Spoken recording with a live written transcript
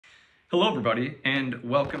Hello everybody, and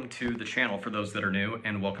welcome to the channel for those that are new,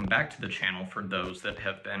 and welcome back to the channel for those that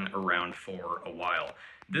have been around for a while.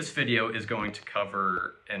 This video is going to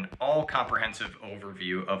cover an all-comprehensive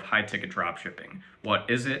overview of high-ticket dropshipping. What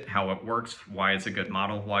is it, how it works, why it's a good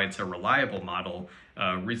model, why it's a reliable model,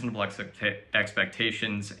 reasonable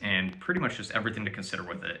expectations, and pretty much just everything to consider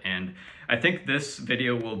with it. And I think this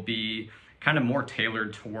video will be kind of more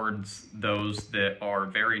tailored towards those that are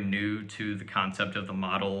very new to the concept of the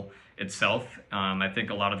model itself. I think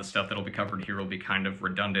a lot of the stuff that'll be covered here will be kind of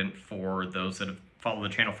redundant for those that have followed the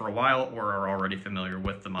channel for a while or are already familiar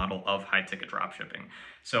with the model of high-ticket dropshipping.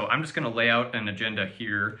 So I'm just going to lay out an agenda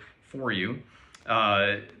here for you.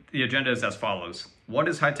 The agenda is as follows. What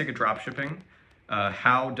is high-ticket dropshipping?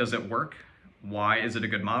 How does it work? Why is it a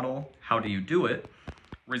good model? How do you do it?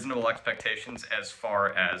 Reasonable expectations as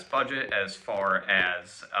far as budget, as far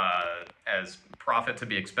as profit to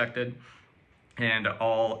be expected, and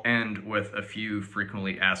I'll end with a few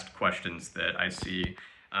frequently asked questions that I see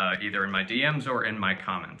either in my DMs or in my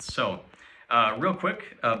comments. So real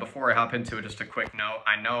quick, before I hop into it, just a quick note.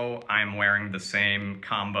 I know I'm wearing the same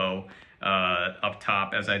combo up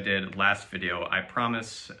top as I did last video. I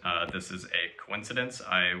promise this is a coincidence.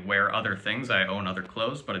 I wear other things, I own other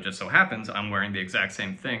clothes, but it just so happens I'm wearing the exact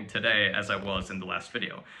same thing today as I was in the last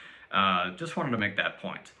video. Just wanted to make that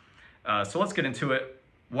point. So let's get into it.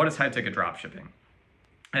 What is high-ticket dropshipping?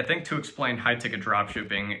 I think to explain high-ticket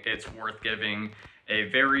dropshipping, it's worth giving a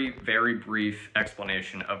very, very brief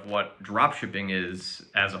explanation of what dropshipping is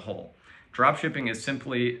as a whole. Dropshipping is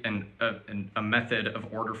simply a method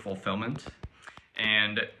of order fulfillment.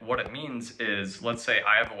 And what it means is, let's say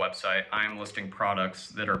I have a website, I'm listing products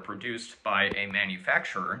that are produced by a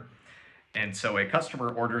manufacturer. And so a customer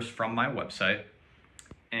orders from my website,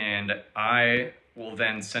 and I will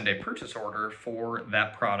then send a purchase order for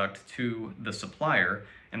that product to the supplier,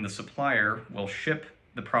 and the supplier will ship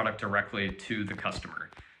the product directly to the customer.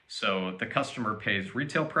 So the customer pays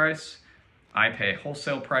retail price, I pay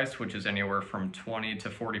wholesale price, which is anywhere from 20 to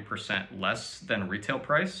 40% less than retail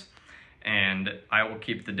price, and I will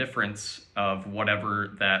keep the difference of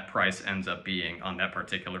whatever that price ends up being on that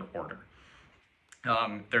particular order.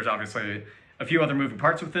 There's obviously a few other moving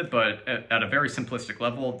parts with it, but at a very simplistic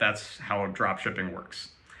level, that's how dropshipping works.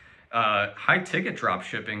 High-ticket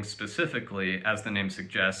dropshipping specifically, as the name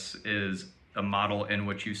suggests, is a model in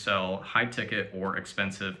which you sell high-ticket or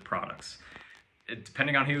expensive products.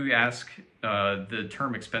 Depending on who you ask, the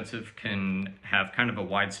term expensive can have kind of a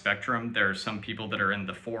wide spectrum. There are some people that are in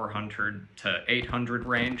the 400 to 800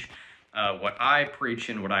 range. What I preach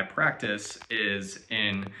and what I practice is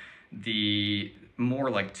in the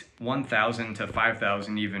more like 1,000 to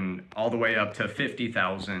 5,000, even all the way up to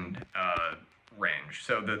 50,000 range.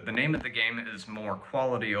 So the name of the game is more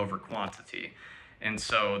quality over quantity. And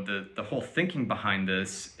so the whole thinking behind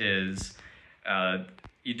this is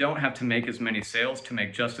you don't have to make as many sales to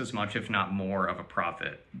make just as much, if not more, of a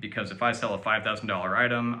profit. Because if I sell a $5,000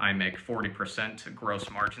 item, I make 40% gross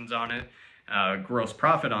margins on it. Gross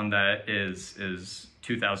profit on that is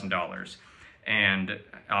 $2,000. And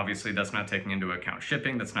obviously that's not taking into account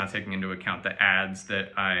shipping, that's not taking into account the ads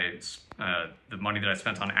that the money that I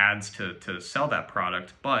spent on ads to sell that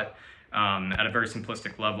product. But at a very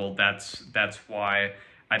simplistic level, that's why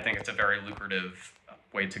I think it's a very lucrative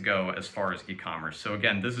way to go as far as e-commerce. So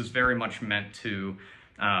again, this is very much meant to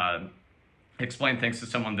explain things to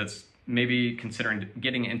someone that's maybe considering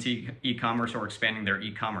getting into e-commerce or expanding their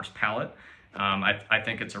e-commerce palette. I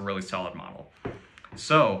think it's a really solid model.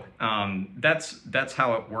 So that's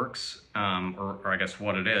how it works, or I guess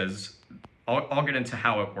what it is. I'll get into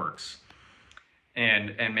how it works,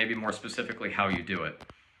 and maybe more specifically how you do it.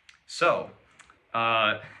 So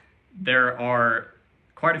there are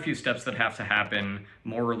quite a few steps that have to happen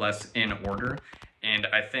more or less in order. And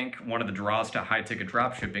I think one of the draws to high-ticket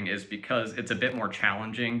dropshipping is because it's a bit more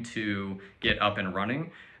challenging to get up and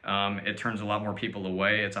running. It turns a lot more people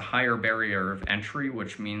away. It's a higher barrier of entry,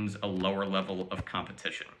 which means a lower level of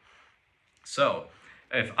competition. So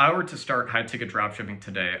if I were to start high-ticket dropshipping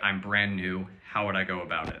today, I'm brand new, how would I go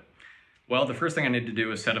about it? Well, the first thing I need to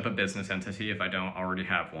do is set up a business entity if I don't already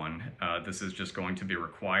have one. This is just going to be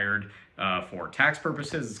required for tax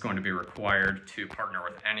purposes. It's going to be required to partner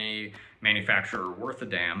with any manufacturer worth a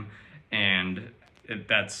damn, and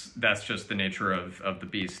that's just the nature of the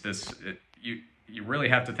beast. You really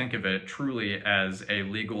have to think of it truly as a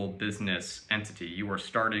legal business entity. You are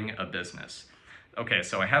starting a business. Okay,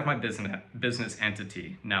 so I have my business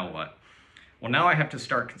entity. Now what? Well, now I have to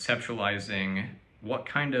start conceptualizing what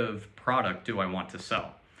kind of product do I want to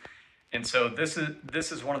sell. And so this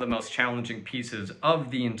is one of the most challenging pieces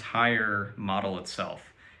of the entire model itself.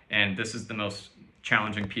 And this is the most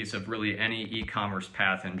challenging piece of really any e-commerce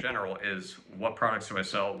path in general, is what products do I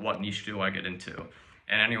sell? What niche do I get into?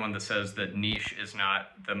 And anyone that says that niche is not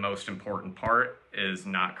the most important part is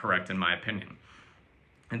not correct in my opinion.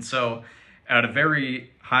 And so at a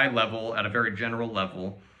very high level, at a very general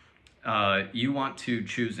level, you want to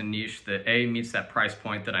choose a niche that meets that price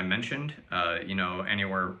point that I mentioned,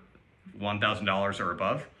 anywhere $1,000 or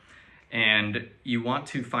above. And you want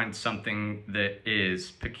to find something that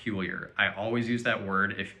is peculiar. I always use that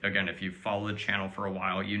word. If you've followed the channel for a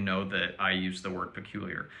while, you know that I use the word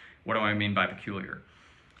peculiar. What do I mean by peculiar?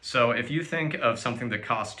 So if you think of something that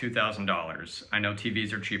costs $2,000, I know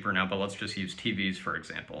TVs are cheaper now, but let's just use TVs for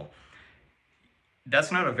example.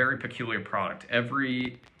 That's not a very peculiar product.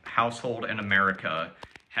 Every household in America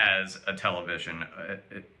has a television,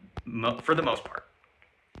 for the most part.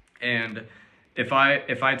 And if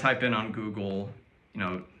I type in on Google,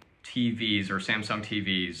 TVs or Samsung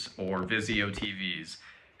TVs or Vizio TVs,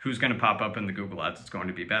 who's going to pop up in the Google ads? It's going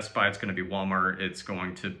to be Best Buy, it's going to be Walmart, it's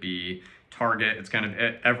going to be Target, it's kind of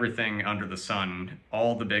everything under the sun,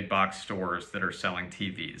 all the big box stores that are selling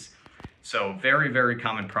TVs. So very, very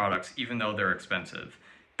common products, even though they're expensive.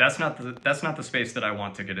 That's not the space that I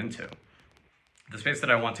want to get into. The space that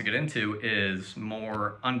I want to get into is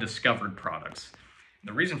more undiscovered products.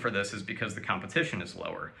 The reason for this is because the competition is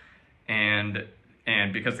lower. And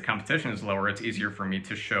because the competition is lower, it's easier for me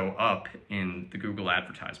to show up in the Google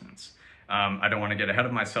advertisements. I don't want to get ahead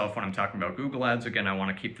of myself when I'm talking about Google ads. Again, I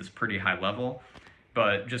want to keep this pretty high level.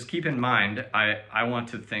 But just keep in mind, I want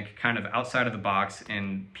to think kind of outside of the box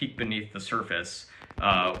and peek beneath the surface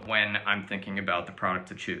when I'm thinking about the product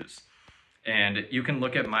to choose. And you can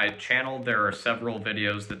look at my channel. There are several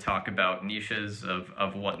videos that talk about niches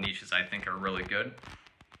of what niches I think are really good.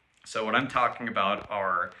 So what I'm talking about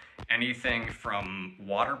are anything from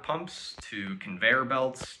water pumps to conveyor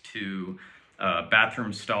belts to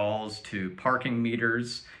bathroom stalls to parking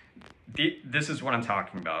meters. This is what I'm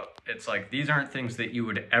talking about. It's like, these aren't things that you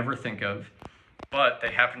would ever think of, but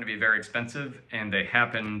they happen to be very expensive and they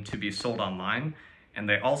happen to be sold online. And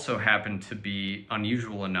they also happen to be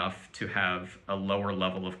unusual enough to have a lower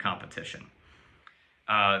level of competition.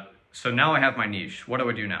 So now I have my niche. What do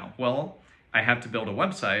I do now? Well, I have to build a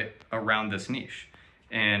website around this niche.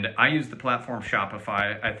 And I use the platform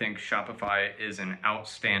Shopify. I think Shopify is an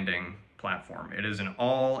outstanding platform. It is an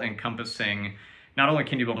all-encompassing, not only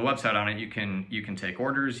can you build a website on it, you can take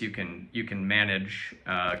orders, you can manage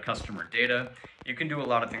customer data, you can do a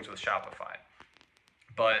lot of things with Shopify.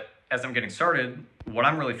 But as I'm getting started, what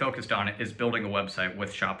I'm really focused on is building a website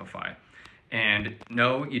with Shopify. And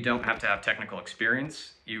no, you don't have to have technical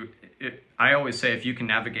experience. I always say if you can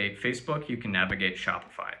navigate Facebook, you can navigate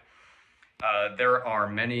Shopify. There are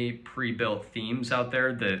many pre-built themes out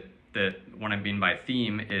there that what I mean by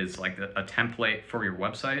theme is like a template for your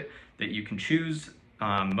website that you can choose.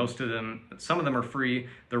 Most of them, some of them are free.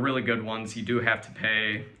 The really good ones you do have to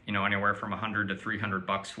pay, anywhere from $100 to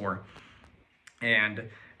 $300 for. And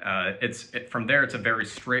from there, it's a very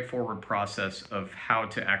straightforward process of how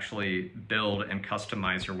to actually build and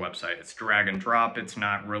customize your website. It's drag and drop. It's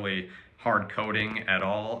not really hard coding at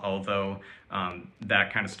all, although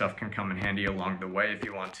that kind of stuff can come in handy along the way if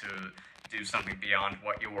you want to do something beyond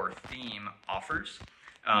what your theme offers.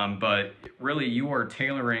 But really, you are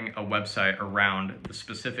tailoring a website around the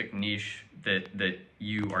specific niche that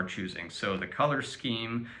you are choosing. So the color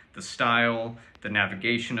scheme, the style, the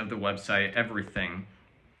navigation of the website, everything.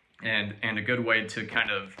 And a good way to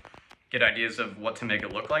kind of get ideas of what to make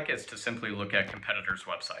it look like is to simply look at competitors'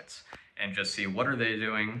 websites and just see what are they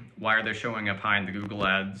doing, why are they showing up high in the Google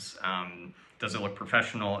ads, does it look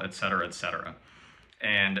professional, et cetera, et cetera.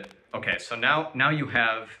 And okay, so now you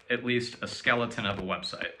have at least a skeleton of a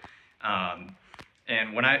website.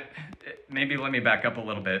 And maybe let me back up a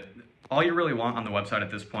little bit. All you really want on the website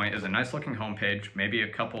at this point is a nice looking homepage, maybe a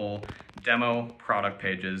couple demo product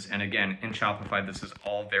pages. And again, in Shopify, this is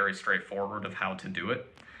all very straightforward of how to do it.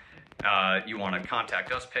 You want a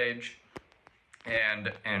contact us page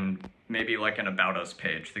and maybe like an about us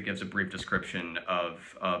page that gives a brief description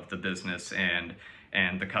of the business and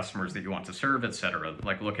the customers that you want to serve, etc.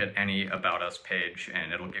 Like look at any about us page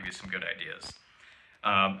and it'll give you some good ideas.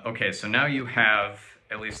 Okay, so now you have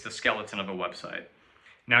at least the skeleton of a website.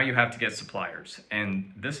 Now you have to get suppliers.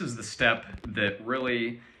 And this is the step that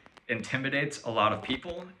really intimidates a lot of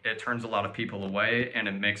people. It turns a lot of people away and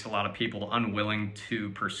it makes a lot of people unwilling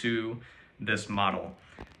to pursue this model.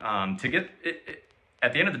 At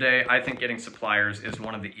the end of the day, I think getting suppliers is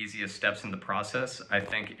one of the easiest steps in the process. I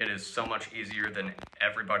think it is so much easier than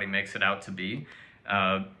everybody makes it out to be.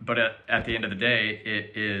 But at the end of the day,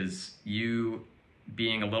 it is you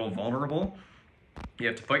being a little vulnerable. You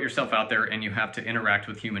have to put yourself out there, and you have to interact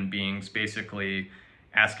with human beings, basically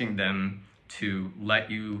asking them to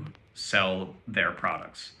let you sell their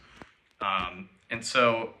products. And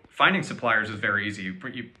so finding suppliers is very easy.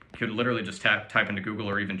 You could literally just type into Google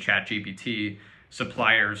or even ChatGPT,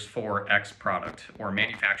 suppliers for X product or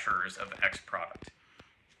manufacturers of X product.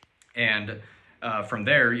 And from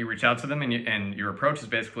there, you reach out to them, and your approach is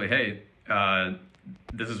basically, hey,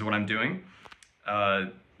 this is what I'm doing.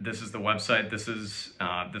 This is the website. This is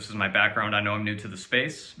my background. I know I'm new to the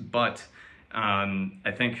space, but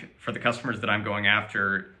I think for the customers that I'm going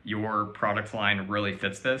after, your product line really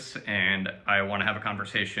fits this, and I want to have a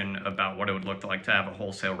conversation about what it would look like to have a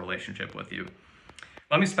wholesale relationship with you.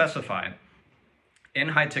 Let me specify. In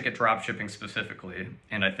high-ticket dropshipping specifically,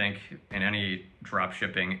 and I think in any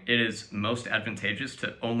dropshipping, it is most advantageous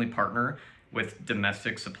to only partner with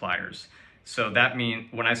domestic suppliers. So that means,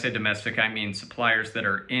 when I say domestic, I mean suppliers that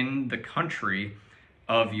are in the country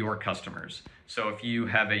of your customers. So if you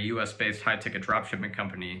have a US-based high-ticket dropshipping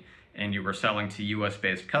company and you were selling to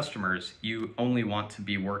US-based customers, you only want to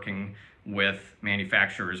be working with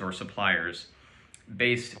manufacturers or suppliers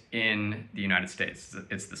based in the United States.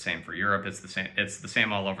 It's the same for Europe. It's the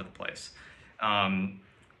same all over the place.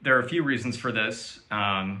 There are a few reasons for this.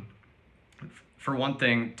 For one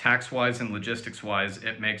thing, tax-wise and logistics-wise,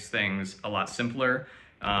 it makes things a lot simpler.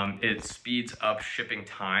 It speeds up shipping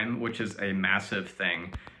time, which is a massive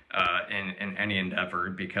thing in any endeavor,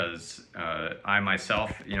 because I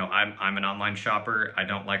myself, I'm an online shopper. I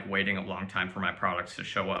don't like waiting a long time for my products to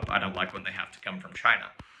show up. I don't like when they have to come from China.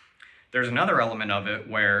 There's another element of it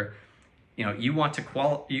where, you want to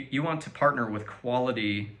partner with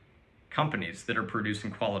quality companies that are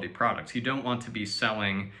producing quality products. You don't want to be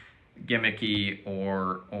selling gimmicky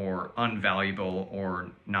or unvaluable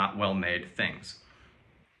or not well-made things.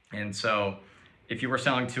 And so if you were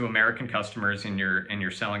selling to American customers and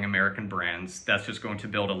you're selling American brands, that's just going to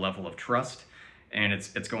build a level of trust, and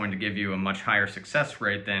it's going to give you a much higher success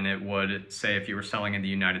rate than it would, say, if you were selling in the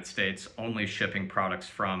United States, only shipping products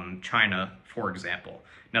from China, for example.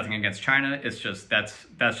 Nothing against China, it's just that's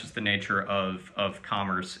just the nature of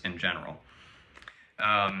commerce in general.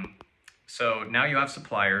 So now you have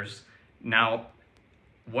suppliers. Now,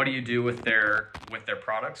 what do you do with their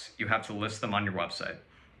products? You have to list them on your website.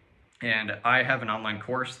 And I have an online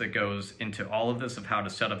course that goes into all of this, of how to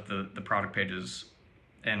set up the product pages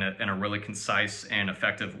in a really concise and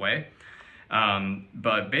effective way.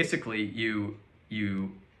 But basically, you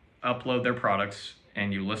upload their products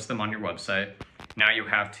and you list them on your website. Now you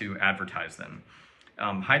have to advertise them.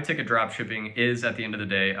 High-ticket dropshipping is, at the end of the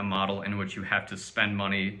day, a model in which you have to spend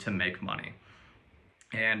money to make money.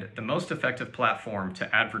 And the most effective platform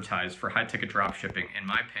to advertise for high-ticket dropshipping, in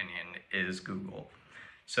my opinion, is Google.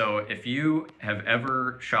 So if you have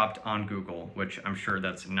ever shopped on Google, which I'm sure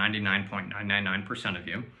that's 99.999% of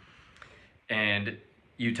you, and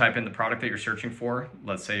you type in the product that you're searching for,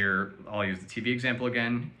 let's say I'll use the TV example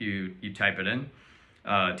again, you type it in,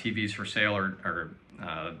 TVs for sale or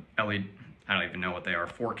LED, I don't even know what they are,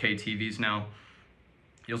 4K TVs now,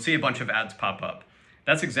 you'll see a bunch of ads pop up.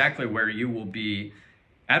 That's exactly where you will be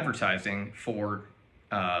advertising for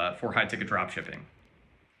high-ticket dropshipping.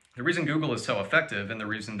 The reason Google is so effective, and the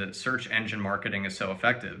reason that search engine marketing is so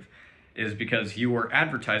effective, is because you are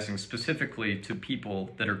advertising specifically to people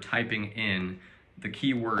that are typing in the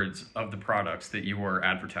keywords of the products that you are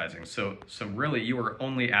advertising. So really, you are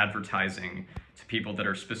only advertising to people that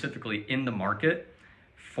are specifically in the market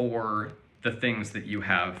for the things that you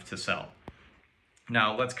have to sell.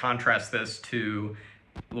 Now, let's contrast this to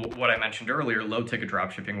what I mentioned earlier, low-ticket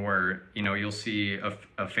dropshipping, where you'll see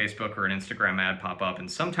a Facebook or an Instagram ad pop up,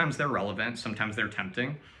 and sometimes they're relevant, sometimes they're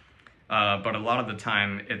tempting, but a lot of the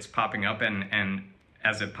time it's popping up, and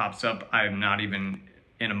as it pops up, I'm not even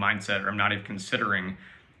in a mindset, or I'm not even considering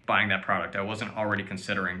buying that product. I wasn't already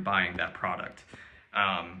considering buying that product.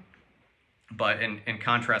 But in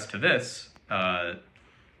contrast to this,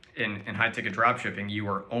 in high-ticket dropshipping, you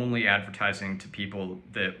are only advertising to people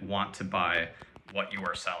that want to buy what you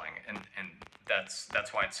are selling, and that's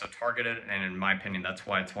why it's so targeted, and in my opinion, that's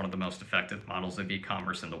why it's one of the most effective models of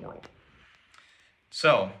e-commerce in the world.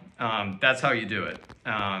 So that's how you do it.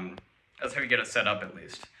 That's how you get it set up, at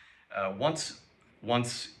least.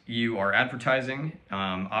 Once you are advertising,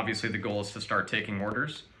 obviously the goal is to start taking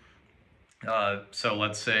orders. So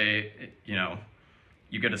let's say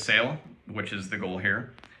you get a sale, which is the goal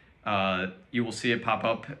here. You will see it pop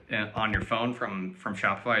up on your phone from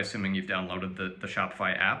Shopify, assuming you've downloaded the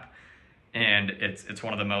Shopify app. And it's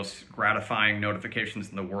one of the most gratifying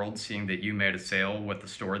notifications in the world, seeing that you made a sale with the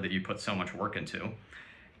store that you put so much work into.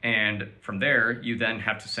 And from there, you then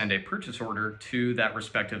have to send a purchase order to that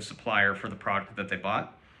respective supplier for the product that they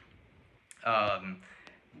bought.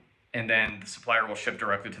 And then the supplier will ship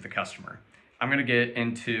directly to the customer. I'm going to get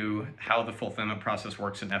into how the fulfillment process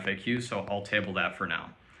works in FAQ, so I'll table that for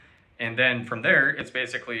now. And then from there, it's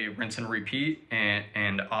basically rinse and repeat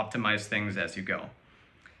and optimize things as you go.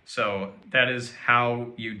 So that is how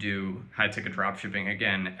you do high ticket dropshipping,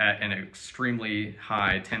 again, at an extremely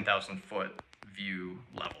high 10,000 foot view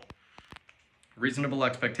level. Reasonable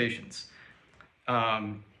expectations.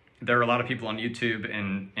 There are a lot of people on YouTube,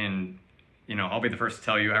 and you know, I'll be the first to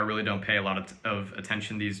tell you, I really don't pay a lot of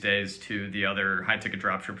attention these days to the other high ticket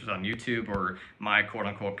dropshippers on YouTube or my quote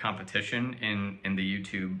unquote competition in the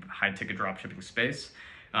YouTube high ticket dropshipping space.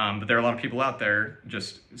 But there are a lot of people out there,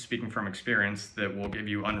 just speaking from experience, that will give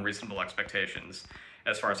you unreasonable expectations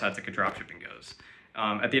as far as high ticket dropshipping goes.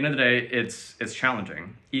 At the end of the day, it's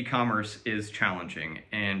challenging. E-commerce is challenging,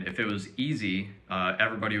 and if it was easy,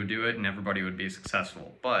 everybody would do it and everybody would be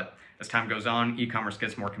successful. But as time goes on, e-commerce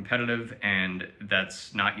gets more competitive, and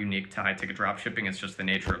that's not unique to high ticket dropshipping. It's just the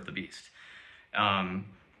nature of the beast.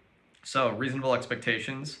 So reasonable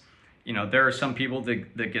expectations. You know, there are some people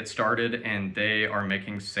that get started and they are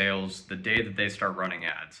making sales the day that they start running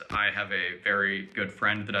ads. I have a very good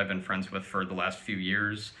friend that I've been friends with for the last few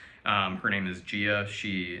years. Her name is Gia.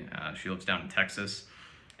 She lives down in Texas,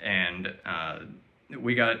 and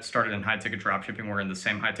we got started in high ticket dropshipping. We're in the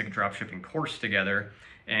same high ticket dropshipping course together,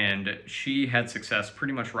 and she had success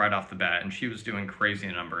pretty much right off the bat, and she was doing crazy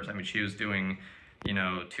numbers. I mean, she was doing, you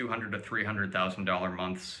know, $200,000 to $300,000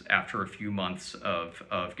 months after a few months of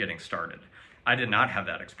getting started. I did not have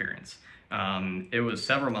that experience. It was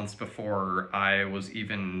several months before I was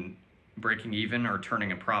even breaking even or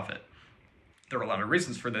turning a profit. There were a lot of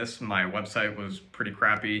reasons for this. My website was pretty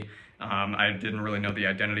crappy. I didn't really know the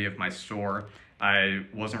identity of my store. I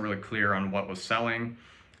wasn't really clear on what was selling.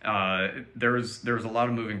 There was a lot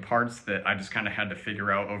of moving parts that I just kind of had to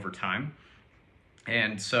figure out over time.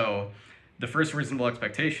 And so the first reasonable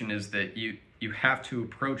expectation is that you have to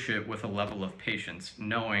approach it with a level of patience,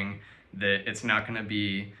 knowing that it's not going to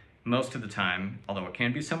be most of the time, although it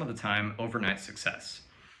can be some of the time, overnight success.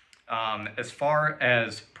 As far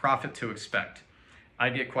as profit to expect, I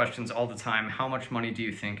get questions all the time. How much money do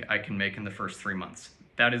you think I can make in the first 3 months?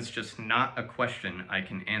 That is just not a question I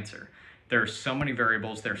can answer. There are so many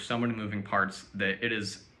variables, there are so many moving parts that it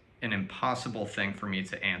is an impossible thing for me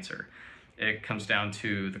to answer. It comes down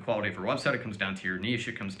to the quality of your website, it comes down to your niche,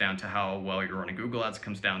 it comes down to how well you're running Google Ads, it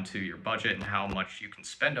comes down to your budget and how much you can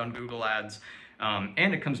spend on Google Ads,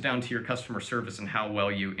 and it comes down to your customer service and how well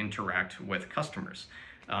you interact with customers.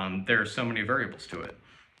 There are so many variables to it.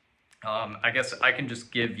 I guess I can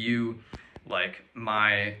just give you like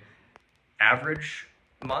my average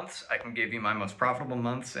months. I can give you my most profitable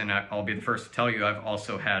months, and I'll be the first to tell you I've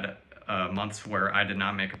also had months where I did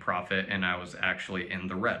not make a profit and I was actually in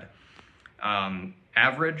the red.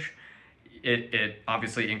 Average, it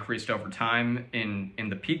obviously increased over time. In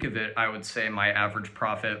the peak of it, I would say my average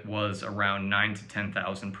profit was around 9,000 to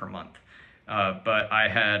 10,000 per month. But I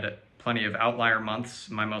had plenty of outlier months.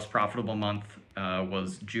 My most profitable month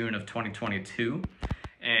was June of 2022,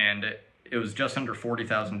 and it was just under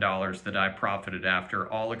 $40,000 that I profited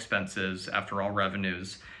after all expenses, after all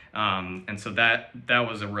revenues, and so that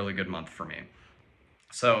was a really good month for me.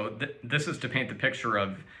 So this is to paint the picture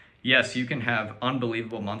of, yes, you can have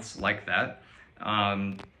unbelievable months like that,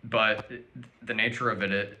 but the nature of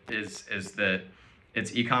it is that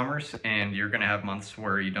it's e-commerce, and you're going to have months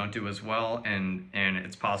where you don't do as well, and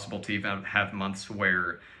it's possible to even have months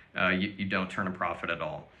where you don't turn a profit at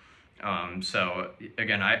all. So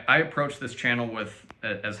again, I approach this channel with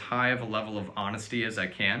as high of a level of honesty as I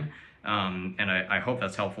can, and I hope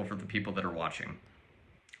that's helpful for the people that are watching.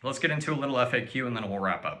 Let's get into a little FAQ and then we'll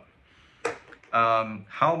wrap up.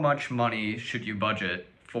 How much money should you budget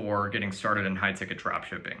for getting started in high ticket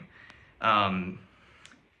dropshipping?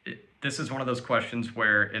 This is one of those questions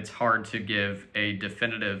where it's hard to give a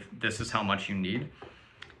definitive, this is how much you need.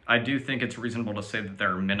 I do think it's reasonable to say that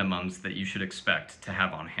there are minimums that you should expect to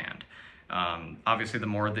have on hand. Obviously, the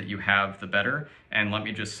more that you have, the better. And let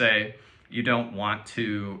me just say, you don't want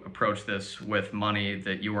to approach this with money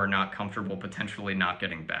that you are not comfortable potentially not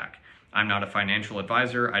getting back. I'm not a financial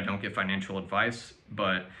advisor. I don't give financial advice,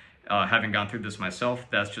 but having gone through this myself,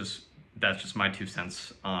 that's just my 2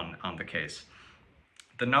 cents on the case.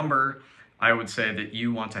 The number I would say that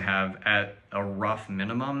you want to have at a rough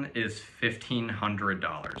minimum is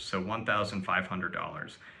 $1,500, so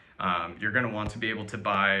 $1,500. You're going to want to be able to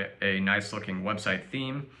buy a nice looking website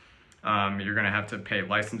theme. You're going to have to pay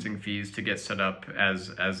licensing fees to get set up as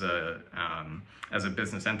a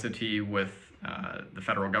business entity with the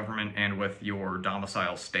federal government and with your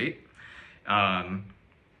domicile state. And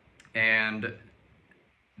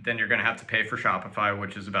then you're going to have to pay for Shopify,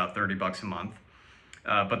 which is about $30 a month.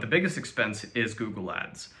 But the biggest expense is Google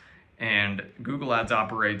Ads. And Google Ads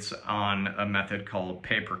operates on a method called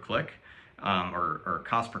pay per click, or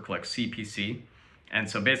cost per click, CPC. And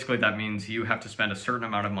so basically that means you have to spend a certain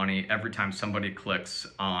amount of money every time somebody clicks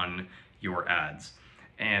on your ads.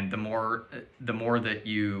 And the more that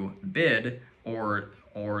you bid, or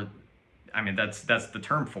I mean, that's the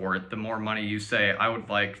term for it, the more money you say, I would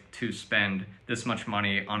like to spend this much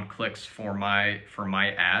money on clicks for my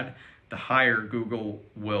ad, the higher Google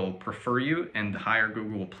will prefer you and the higher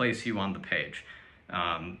Google will place you on the page.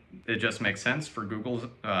 It just makes sense for Google's,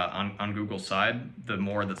 on Google's side, the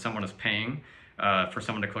more that someone is paying for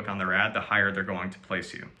someone to click on their ad, the higher they're going to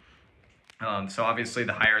place you. So obviously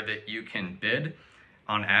the higher that you can bid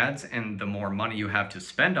on ads and the more money you have to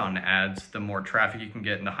spend on ads, the more traffic you can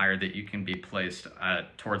get and the higher that you can be placed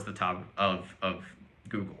towards the top of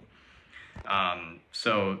Google.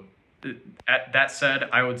 So that said,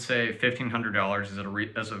 I would say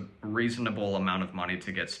 $1,500 is a reasonable amount of money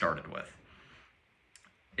to get started with.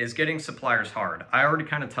 Is getting suppliers hard? I already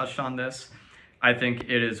kind of touched on this. I think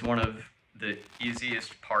it is one of the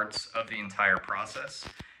easiest parts of the entire process.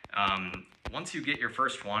 Once you get your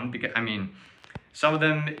first one, because I mean, some of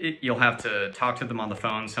them you'll have to talk to them on the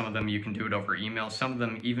phone, some of them you can do it over email, some of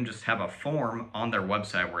them even just have a form on their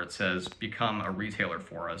website where it says, become a retailer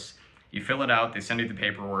for us. You fill it out, they send you the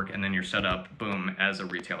paperwork, and then you're set up, boom, as a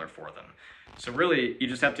retailer for them. So really, you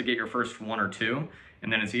just have to get your first one or two,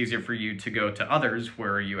 and then it's easier for you to go to others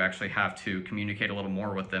where you actually have to communicate a little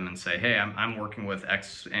more with them and say, hey, I'm working with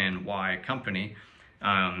X and Y company.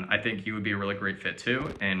 I think you would be a really great fit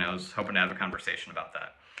too, and I was hoping to have a conversation about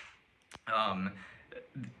that.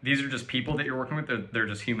 These are just people that you're working with. They're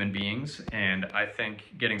just human beings, and I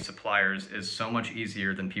think getting suppliers is so much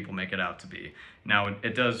easier than people make it out to be. Now,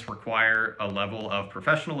 it does require a level of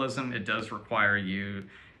professionalism. It does require you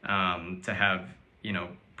to have,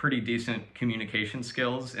 pretty decent communication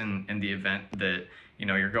skills in the event that,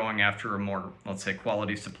 you're going after a more, let's say,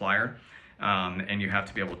 quality supplier, and you have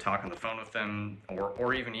to be able to talk on the phone with them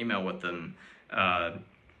or even email with them.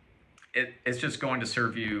 It's just going to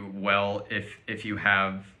serve you well if you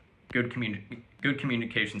have good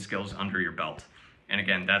communication skills under your belt. And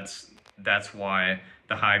again, that's why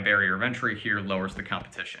the high barrier of entry here lowers the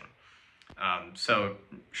competition. So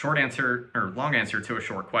short answer, or long answer to a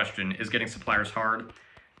short question, is getting suppliers hard?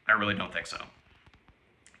 I really don't think so.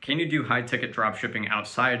 Can you do high ticket drop shipping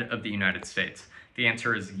outside of the United States? The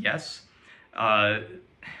answer is yes. I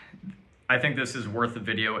think this is worth a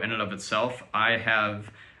video in and of itself. I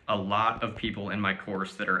have a lot of people in my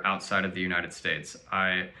course that are outside of the United States.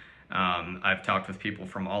 I've talked with people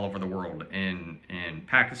from all over the world, in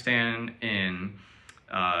Pakistan, in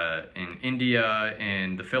India,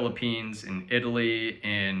 in the Philippines, in Italy,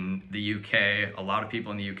 in the UK, a lot of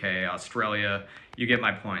people in the UK, Australia. You get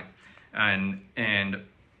my point. And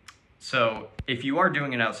so if you are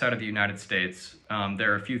doing it outside of the United States,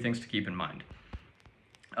 there are a few things to keep in mind.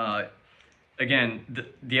 Again,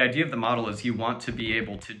 the idea of the model is you want to be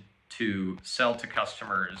able to sell to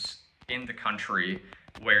customers in the country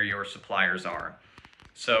where your suppliers are.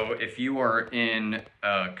 So if you are in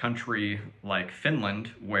a country like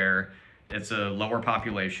Finland, where it's a lower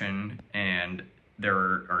population and there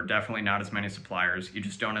are definitely not as many suppliers, you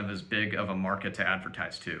just don't have as big of a market to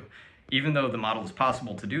advertise to. Even though the model is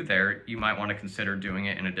possible to do there, you might want to consider doing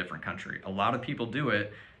it in a different country. A lot of people do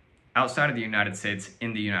it outside of the United States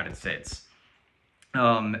in the United States.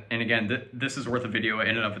 And again, this is worth a video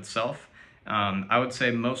in and of itself. I would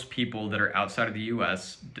say most people that are outside of the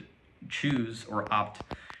US choose or opt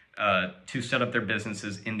to set up their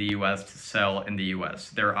businesses in the US to sell in the US.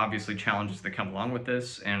 There are obviously challenges that come along with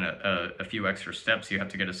this and a few extra steps. You have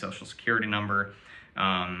to get a social security number.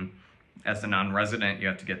 As a non-resident, you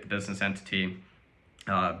have to get the business entity.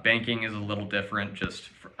 Banking is a little different just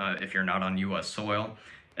if you're not on US soil.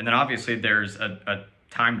 And then obviously there's a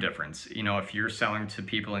time difference. If you're selling to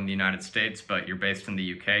people in the United States, but you're based in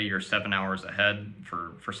the UK, you're 7 hours ahead,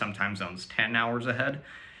 for some time zones, 10 hours ahead.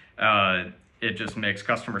 It just makes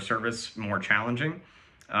customer service more challenging.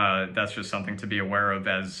 That's just something to be aware of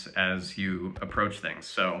as you approach things.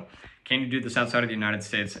 So can you do this outside of the United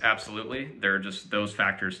States? Absolutely. There are just those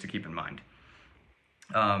factors to keep in mind.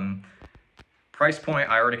 Price point,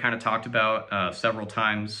 I already kind of talked about several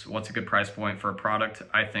times. What's a good price point for a product?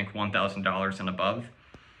 I think $1,000 and above.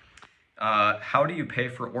 How do you pay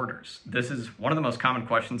for orders? This is one of the most common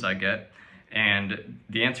questions I get, and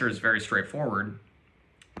the answer is very straightforward.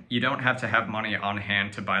 You don't have to have money on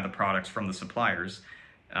hand to buy the products from the suppliers.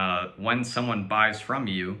 When someone buys from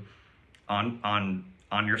you on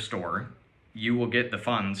your store, you will get the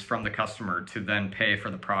funds from the customer to then pay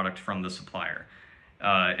for the product from the supplier.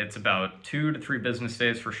 It's about 2 to 3 business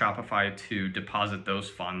days for Shopify to deposit those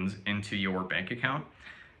funds into your bank account.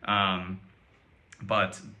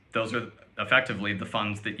 But those are effectively the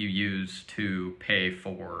funds that you use to pay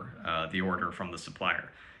for the order from the supplier.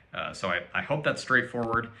 So I hope that's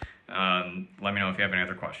straightforward. Let me know if you have any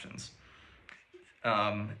other questions.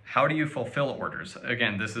 How do you fulfill orders?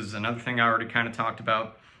 Again, this is another thing I already kind of talked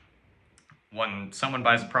about. When someone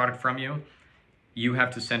buys a product from you, you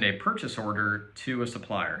have to send a purchase order to a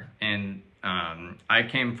supplier. And I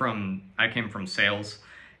came from sales,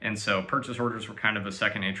 and so purchase orders were kind of a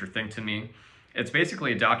second nature thing to me. It's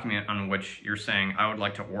basically a document on which you're saying, I would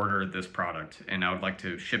like to order this product and I would like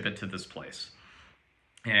to ship it to this place.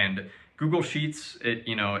 And Google Sheets, if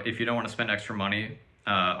you don't want to spend extra money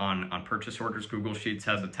on purchase orders, Google Sheets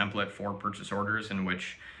has a template for purchase orders in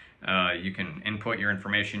which you can input your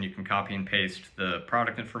information. You can copy and paste the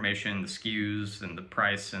product information, the SKUs, and the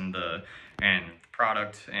price, and the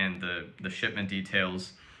product, and the shipment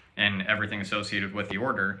details, and everything associated with the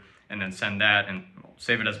order, and then send that and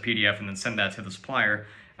save it as a PDF and then send that to the supplier.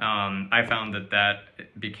 I found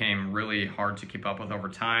that became really hard to keep up with over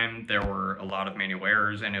time. There were a lot of manual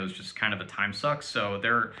errors, and it was just kind of a time suck. So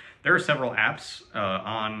there are several apps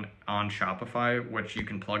on Shopify which you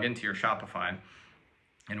can plug into your Shopify,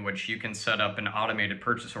 in which you can set up an automated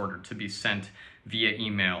purchase order to be sent via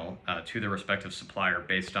email to the respective supplier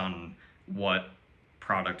based on what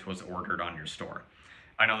product was ordered on your store.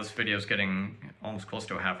 I know this video is getting almost close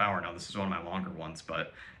to a half hour now. This is one of my longer ones,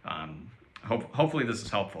 but hopefully this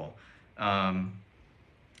is helpful.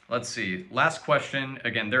 Let's see. Last question.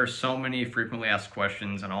 Again, there are so many frequently asked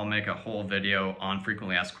questions, and I'll make a whole video on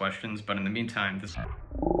frequently asked questions. But in the meantime,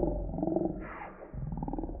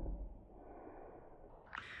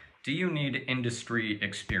 do you need industry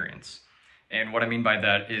experience? And what I mean by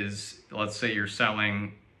that is, let's say you're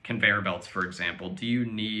selling conveyor belts, for example. Do you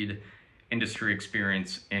need industry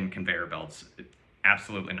experience in conveyor belts?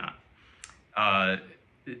 Absolutely not.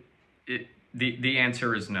 The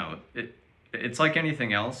answer is no. It's like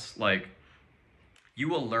anything else. Like, you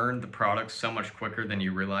will learn the product so much quicker than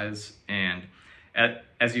you realize. And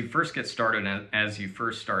as you first get started, and as you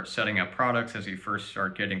first start setting up products, as you first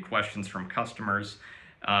start getting questions from customers,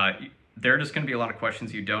 there are just going to be a lot of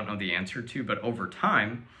questions you don't know the answer to. But over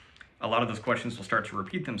time, a lot of those questions will start to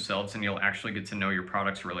repeat themselves, and you'll actually get to know your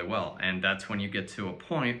products really well. And that's when you get to a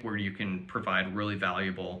point where you can provide really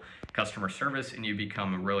valuable customer service and you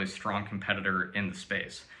become a really strong competitor in the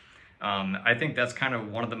space. I think that's kind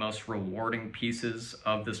of one of the most rewarding pieces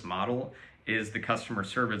of this model, is the customer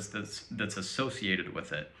service that's associated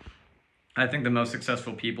with it. I think the most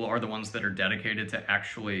successful people are the ones that are dedicated to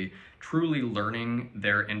actually truly learning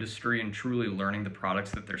their industry and truly learning the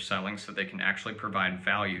products that they're selling, so they can actually provide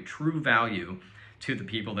value, true value, to the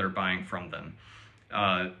people that are buying from them.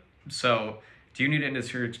 So do you need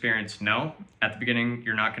industry experience? No. At the beginning,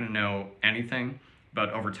 you're not going to know anything,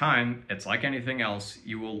 but over time, it's like anything else.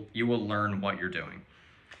 You will learn what you're doing.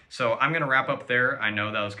 So I'm going to wrap up there. I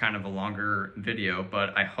know that was kind of a longer video,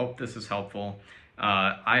 but I hope this is helpful.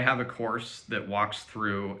 I have a course that walks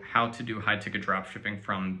through how to do high-ticket dropshipping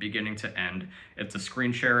from beginning to end. It's a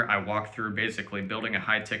screen share. I walk through basically building a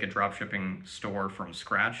high-ticket dropshipping store from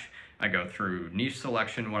scratch. I go through niche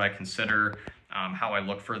selection, what I consider, how I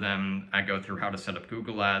look for them. I go through how to set up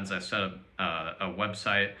Google Ads. I set up a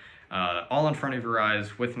website, all in front of your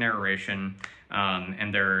eyes with narration.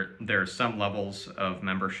 And there are some levels of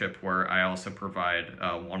membership where I also provide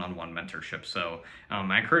one-on-one mentorship. So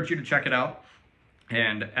I encourage you to check it out.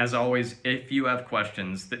 And as always, if you have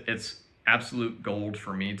questions, it's absolute gold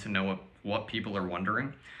for me to know what people are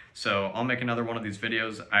wondering. So I'll make another one of these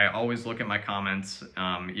videos. I always look at my comments,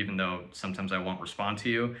 even though sometimes I won't respond to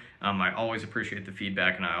you. I always appreciate the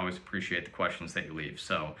feedback, and I always appreciate the questions that you leave.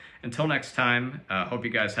 So until next time, hope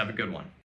you guys have a good one.